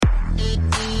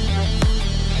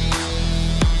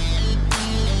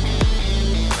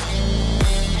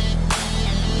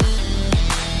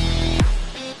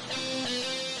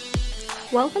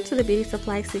Welcome to the Beauty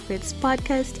Supply Secrets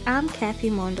podcast. I'm Kathy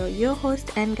Mondo, your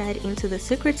host and guide into the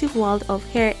secretive world of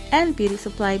hair and beauty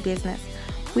supply business.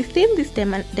 Within this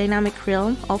dynamic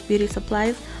realm of beauty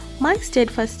supplies, my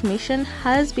steadfast mission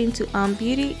has been to arm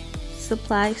beauty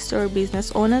supply store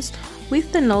business owners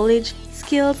with the knowledge,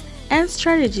 skills, and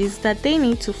strategies that they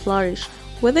need to flourish.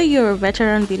 Whether you're a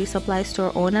veteran beauty supply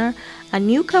store owner, a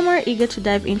newcomer eager to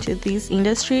dive into this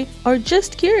industry, or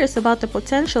just curious about the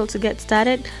potential to get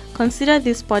started, consider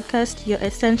this podcast your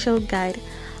essential guide.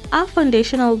 Our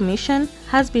foundational mission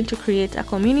has been to create a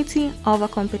community over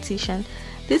competition.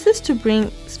 This is to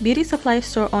bring beauty supply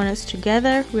store owners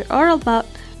together. We're all about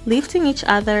lifting each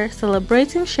other,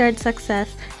 celebrating shared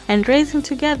success, and raising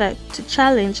together to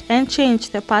challenge and change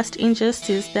the past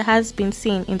injustice that has been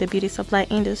seen in the beauty supply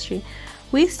industry.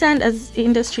 We stand as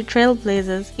industry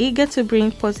trailblazers, eager to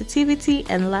bring positivity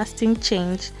and lasting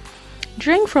change.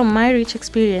 Drawing from my rich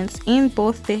experience in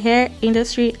both the hair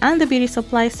industry and the beauty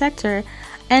supply sector,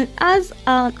 and as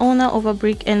an owner of a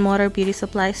brick and mortar beauty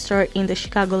supply store in the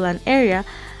Chicagoland area,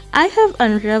 I have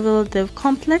unraveled the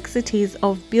complexities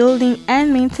of building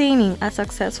and maintaining a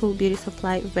successful beauty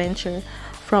supply venture.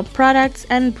 From products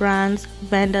and brands,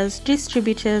 vendors,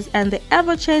 distributors, and the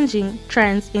ever-changing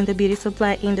trends in the beauty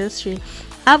supply industry,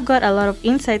 I've got a lot of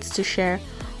insights to share.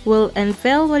 We'll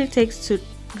unveil what it takes to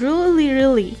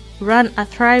really run a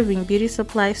thriving beauty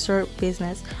supply store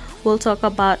business. We'll talk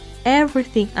about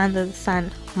everything under the sun: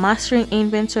 mastering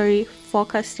inventory,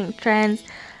 forecasting trends,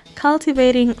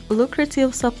 cultivating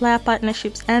lucrative supplier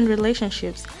partnerships and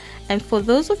relationships. And for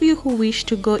those of you who wish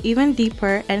to go even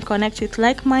deeper and connect with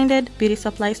like-minded beauty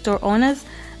supply store owners,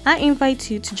 I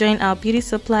invite you to join our Beauty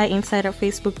Supply Insider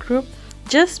Facebook group.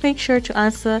 Just make sure to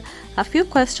answer a few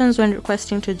questions when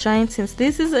requesting to join. Since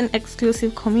this is an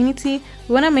exclusive community,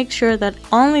 we want to make sure that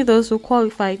only those who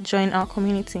qualify join our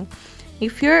community.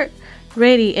 If you're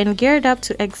ready and geared up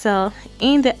to excel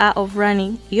in the art of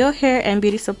running your hair and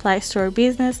beauty supply store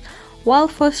business while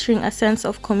fostering a sense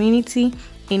of community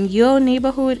in your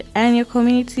neighborhood and your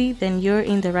community, then you're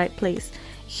in the right place.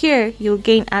 Here, you'll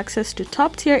gain access to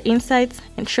top-tier insights,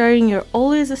 ensuring you're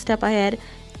always a step ahead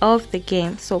of the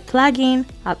game. So plug in,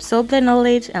 absorb the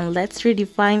knowledge, and let's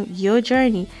redefine your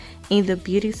journey in the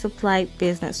beauty supply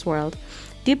business world.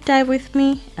 Deep dive with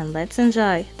me, and let's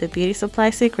enjoy the Beauty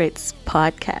Supply Secrets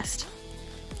podcast.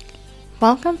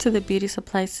 Welcome to the Beauty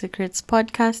Supply Secrets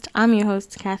podcast. I'm your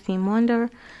host, Kathy Mondo.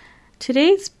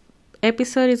 Today's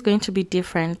episode is going to be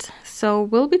different. So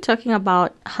we'll be talking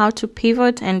about how to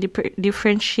pivot and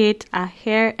differentiate a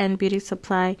hair and beauty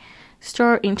supply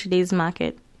store in today's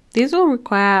market. This will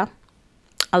require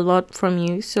a lot from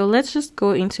you, so let's just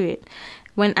go into it.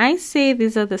 When I say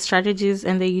these are the strategies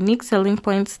and the unique selling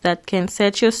points that can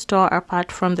set your store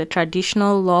apart from the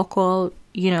traditional local,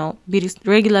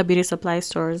 regular beauty supply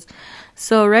stores.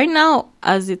 So right now,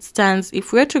 as it stands,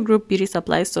 if we're to group beauty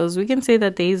supply stores, we can say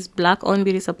that there is Black-owned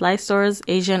beauty supply stores,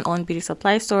 Asian-owned beauty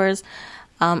supply stores.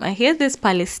 I hear there's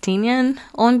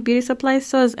Palestinian-owned beauty supply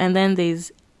stores, and then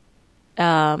there's,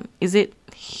 Arab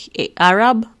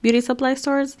beauty supply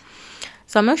stores?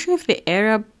 So I'm not sure if the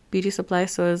Arab beauty supply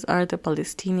stores are the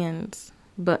Palestinians,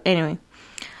 but anyway.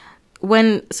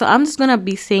 So I'm just gonna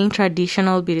be saying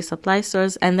traditional beauty supply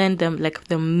stores and then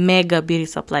the mega beauty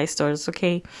supply stores,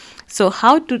 okay? So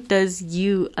how does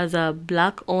you as a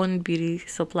Black-owned beauty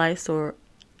supply store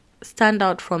stand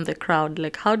out from the crowd?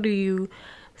 Like, how do you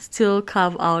still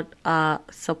carve out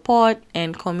support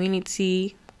and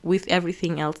community with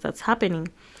everything else that's happening?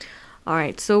 All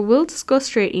right, so we'll just go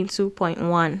straight into point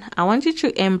one. I want you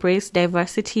to embrace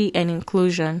diversity and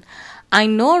inclusion. I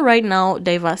know right now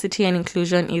diversity and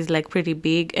inclusion is pretty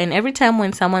big, and every time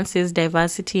when someone says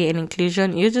diversity and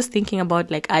inclusion, you're just thinking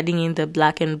about adding in the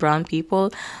Black and brown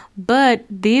people. But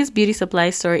this beauty supply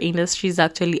store industry is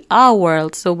actually our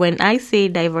world. So when I say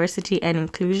diversity and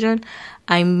inclusion,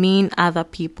 I mean other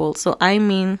people. So I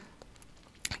mean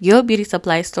your beauty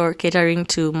supply store catering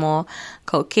to more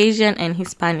Caucasian and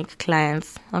Hispanic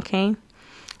clients, okay?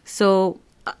 So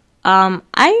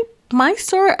my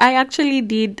store, I actually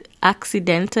did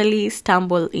accidentally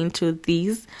stumble into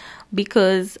these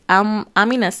because I'm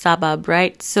in a suburb,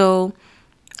 right? So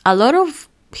a lot of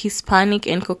Hispanic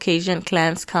and Caucasian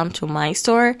clients come to my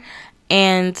store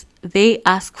and they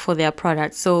ask for their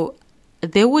products. So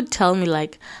they would tell me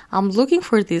I'm looking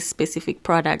for this specific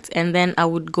product, and then I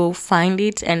would go find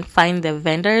it and find the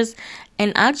vendors.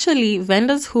 And actually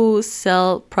vendors who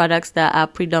sell products that are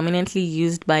predominantly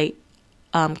used by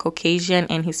Caucasian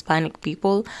and Hispanic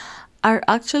people are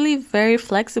actually very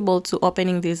flexible to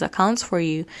opening these accounts for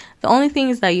you. The only thing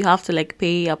is that you have to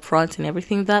pay up front and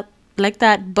everything. That like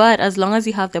that. But as long as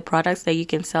you have the products that you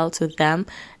can sell to them,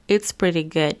 it's pretty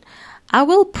good. I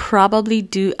will probably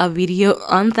do a video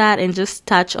on that and just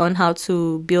touch on how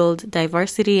to build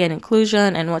diversity and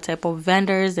inclusion and what type of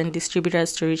vendors and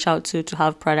distributors to reach out to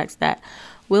have products that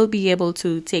will be able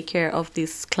to take care of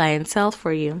this clientele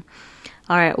for you.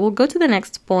 All right, we'll go to the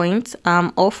next point.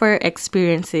 Offer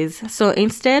experiences. So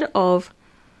instead of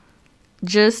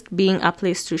just being a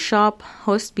place to shop,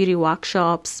 host beauty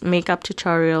workshops, makeup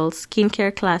tutorials,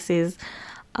 skincare classes,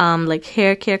 like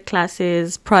hair care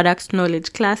classes, product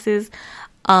knowledge classes.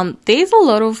 There's a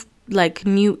lot of like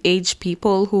new age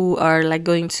people who are like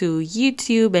going to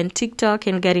YouTube and TikTok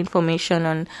and get information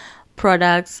on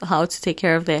products, how to take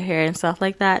care of their hair and stuff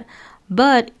like that.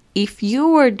 But if you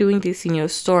were doing this in your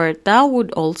store, that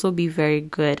would also be very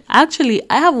good. Actually,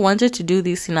 I have wanted to do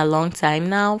this in a long time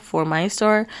now for my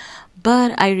store,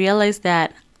 but I realized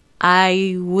that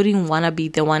I wouldn't want to be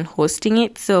the one hosting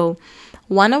it. So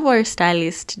one of our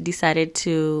stylists decided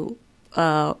to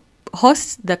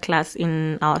host the class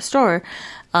in our store.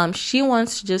 She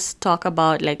wants to just talk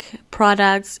about like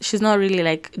products. She's not really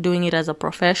like doing it as a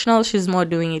professional. She's more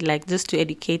doing it like just to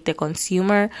educate the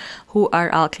consumer who are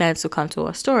our clients who come to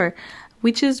our store,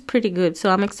 which is pretty good. So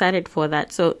I'm excited for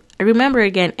that. So remember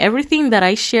again, everything that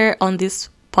I share on this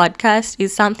podcast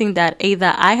is something that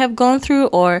either I have gone through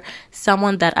or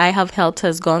someone that I have helped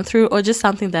has gone through, or just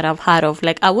something that I've heard of.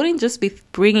 Like, I wouldn't just be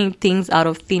bringing things out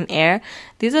of thin air.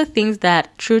 These are things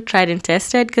that true tried and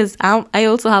tested, because I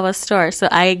also have a store, so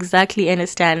I exactly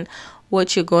understand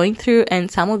what you're going through,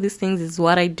 and some of these things is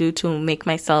what I do to make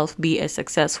myself be a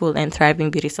successful and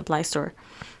thriving beauty supply store.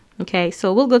 Okay,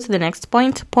 so we'll go to the next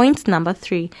point. Point number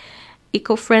 3,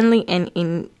 eco-friendly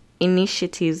and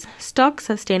initiatives. Stock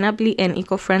sustainably and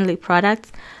eco-friendly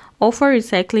products. Offer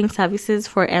recycling services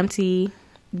for empty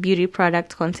beauty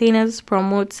product containers.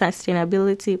 Promote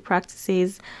sustainability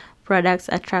practices. Products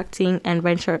attracting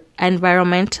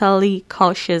environmentally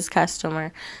cautious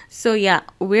customer. So yeah,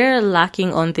 we're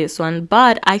lacking on this one,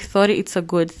 but I thought it's a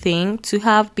good thing to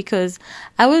have, because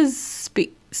I was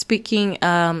speaking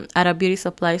at a beauty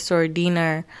supply store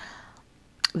dinner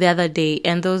the other day,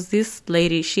 and there was this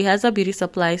lady. She has a beauty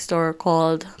supply store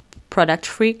called Product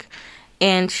Freak,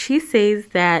 and she says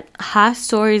that her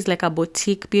store is like a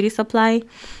boutique beauty supply,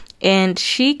 and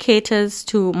she caters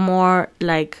to more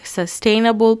like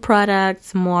sustainable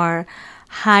products, more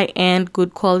high-end,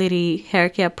 good quality hair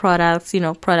care products,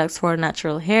 products for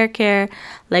natural hair care.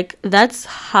 Like, that's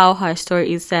how her store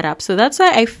is set up. So that's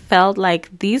why I felt like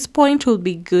this point would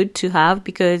be good to have,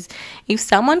 because if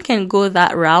someone can go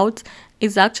that route,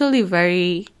 it's actually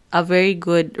a very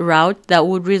good route that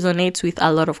would resonate with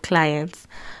a lot of clients.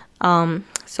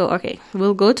 Okay,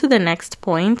 we'll go to the next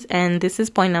point, and this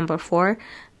is point number 4.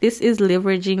 This is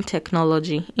leveraging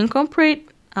technology. Incorporate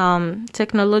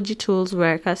technology tools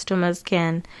where customers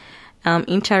can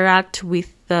interact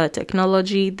with the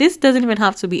technology. This doesn't even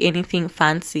have to be anything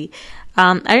fancy.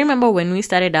 I remember when we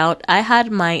started out, I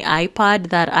had my iPad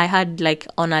that I had like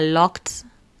on a locked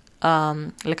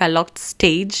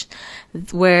stage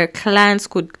where clients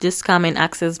could just come and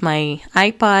access my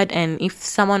iPad, and if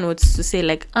someone was to say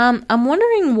like, I'm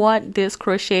wondering what this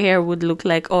crochet hair would look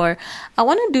like, or I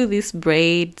want to do these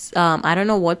braids, I don't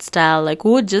know what style, like, we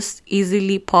would just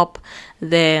easily pop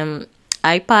the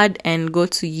iPad and go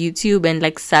to YouTube and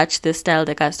like search the style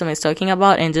the customer is talking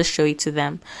about and just show it to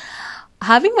them.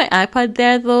 Having my iPad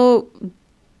there though,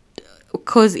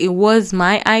 because it was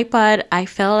my iPad, I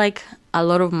felt like a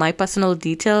lot of my personal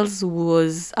details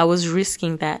I was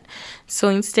risking that. So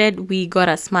instead, we got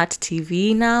a smart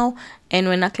TV now, and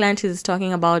when a client is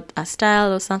talking about a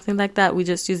style or something like that, we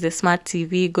just use the smart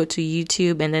TV, go to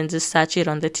YouTube, and then just search it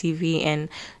on the TV and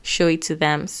show it to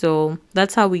them. So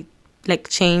that's how we like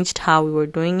changed how we were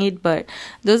doing it. But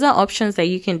those are options that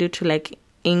you can do to like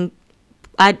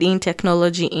add in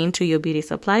technology into your beauty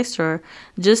supply store,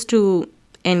 just to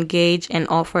engage and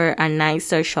offer a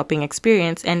nicer shopping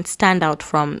experience and stand out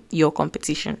from your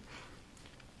competition.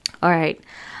 All right.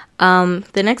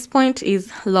 The next point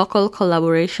is local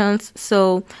collaborations.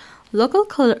 So local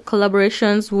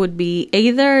collaborations would be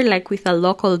either like with a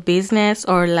local business,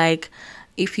 or like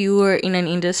if you were in an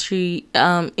industry,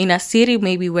 in a city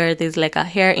maybe where there's like a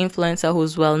hair influencer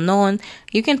who's well known,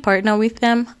 you can partner with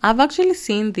them. I've actually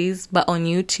seen these but on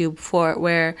YouTube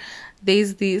where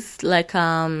there's this like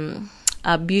a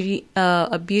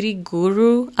beauty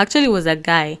guru. Actually, it was a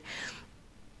guy,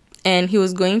 and he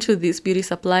was going to this beauty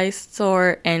supply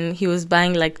store, and he was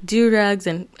buying like durags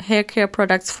and hair care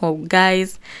products for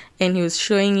guys, and he was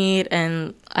showing it,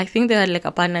 and I think they had like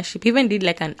a partnership. He even did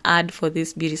like an ad for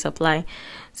this beauty supply.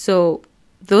 So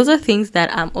those are things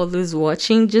that I'm always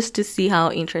watching just to see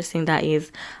how interesting that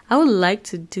is. I would like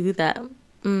to do that.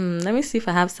 Let me see if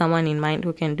I have someone in mind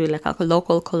who can do like a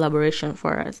local collaboration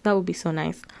for us. That would be so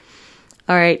nice.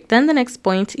 All right, then the next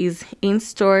point is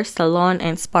in-store salon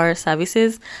and spa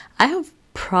services. I have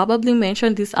probably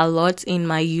mentioned this a lot in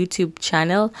my YouTube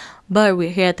channel, but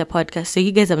we're here at the podcast, so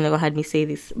you guys have never heard me say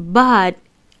this. But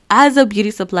as a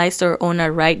beauty supply store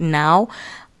owner right now,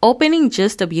 opening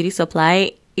just a beauty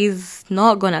supply is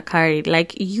not gonna carry it.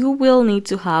 Like, you will need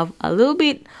to have a little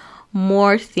bit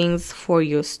more things for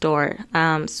your store.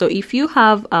 So if you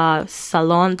have a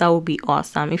salon, that would be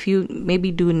awesome. If you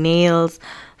maybe do nails,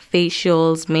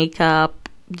 facials, makeup,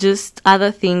 just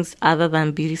other things other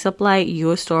than beauty supply,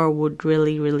 your store would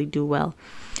really, really do well.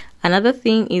 Another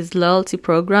thing is loyalty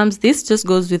programs. This just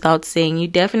goes without saying. You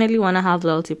definitely want to have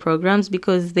loyalty programs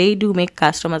because they do make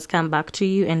customers come back to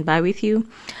you and buy with you.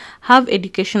 Have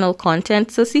educational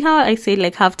content. So see how I say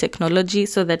like have technology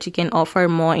so that you can offer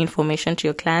more information to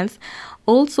your clients.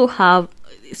 Also have,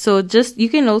 so just, you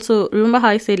can also, remember how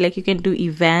I said like you can do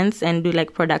events and do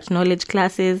like product knowledge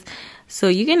classes. So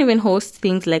you can even host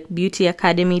things like beauty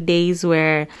academy days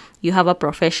where you have a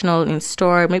professional in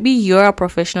store. Maybe you're a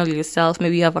professional yourself.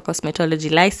 Maybe you have a cosmetology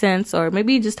license, or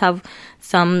maybe you just have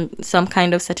some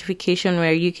kind of certification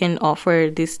where you can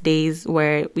offer these days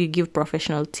where we give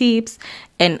professional tips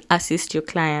and assist your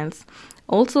clients.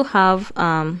 Also have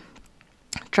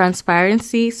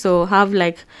transparency. So have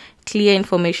like clear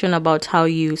information about how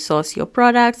you source your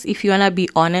products. If you want to be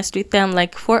honest with them,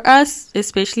 like for us,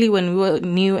 especially when we were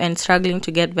new and struggling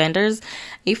to get vendors,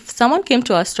 if someone came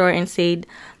to our store and said,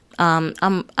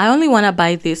 I only want to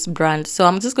buy this brand, so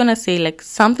I'm just going to say like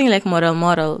something like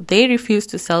Model, they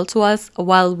refused to sell to us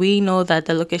while we know that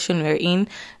the location we're in,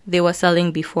 they were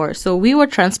selling before. So we were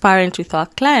transparent with our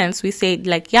clients. We said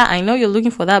like, yeah, I know you're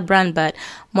looking for that brand, but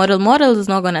Model is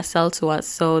not going to sell to us.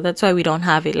 So that's why we don't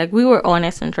have it. Like, we were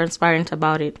honest and transparent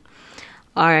about it.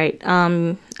 All right.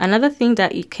 Another thing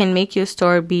that you can make your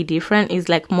store be different is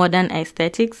like modern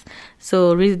aesthetics.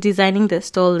 So redesigning the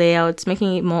store layouts,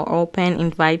 making it more open,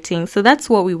 inviting. So that's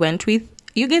what we went with.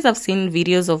 You guys have seen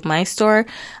videos of my store.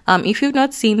 If you've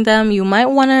not seen them, you might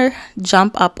want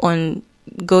to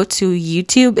go to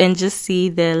YouTube and just see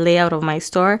the layout of my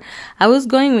store. I was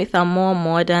going with a more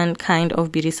modern kind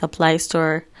of beauty supply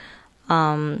store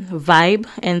vibe,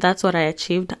 and that's what I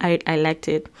achieved. I liked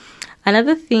it.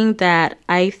 Another thing that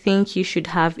I think you should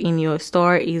have in your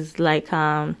store is like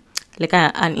an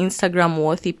Instagram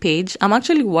worthy page. I'm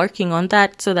actually working on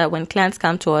that so that when clients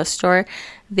come to our store,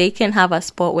 they can have a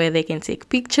spot where they can take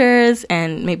pictures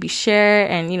and maybe share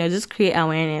and, just create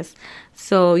awareness.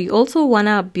 So you also want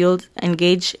to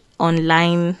engage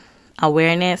online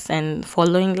awareness and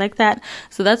following like that.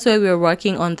 So that's why we're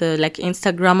working on the like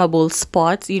Instagrammable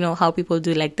spots, how people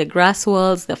do like the grass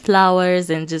walls, the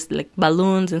flowers, and just like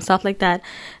balloons and stuff like that.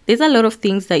 There's a lot of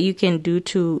things that you can do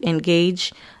to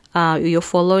engage your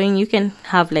following. You can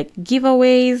have like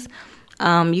giveaways.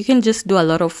 You can just do a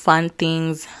lot of fun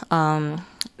things.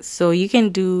 So you can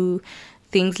do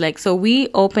things like, so we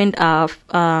opened up,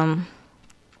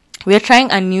 we are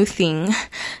trying a new thing.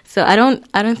 So I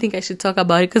don't think I should talk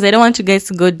about it because I don't want you guys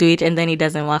to go do it and then it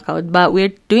doesn't work out. But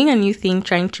we're doing a new thing,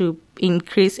 trying to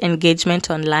increase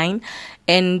engagement online.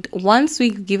 And once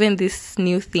we've given this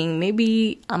new thing,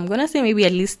 maybe I'm going to say maybe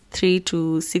at least 3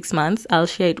 to 6 months, I'll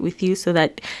share it with you so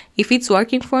that if it's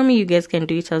working for me, you guys can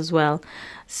do it as well.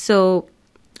 So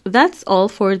that's all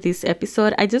for this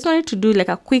episode. I just wanted to do like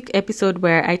a quick episode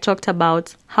where I talked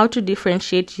about how to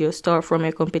differentiate your store from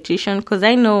your competition, because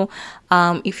I know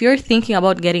if you're thinking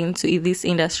about getting into this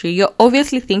industry, you're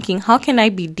obviously thinking, how can I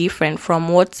be different from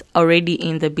what's already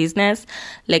in the business?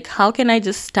 Like, how can I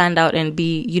just stand out and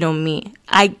be, me?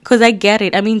 Because I get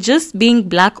it. I mean, just being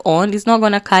black owned is not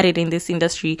going to cut it in this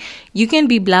industry. You can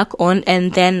be black owned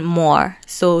and then more.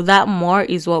 So that more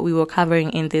is what we were covering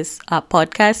in this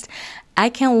podcast. I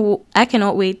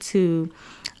cannot wait to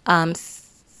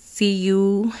see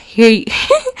you, hear you.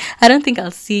 I don't think I'll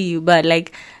see you, but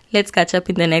like, let's catch up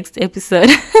in the next episode.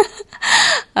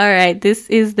 All right, this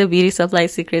is the Beauty Supply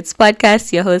Secrets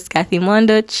podcast. Your host, Kathy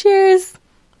Mondo. Cheers.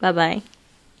 Bye-bye.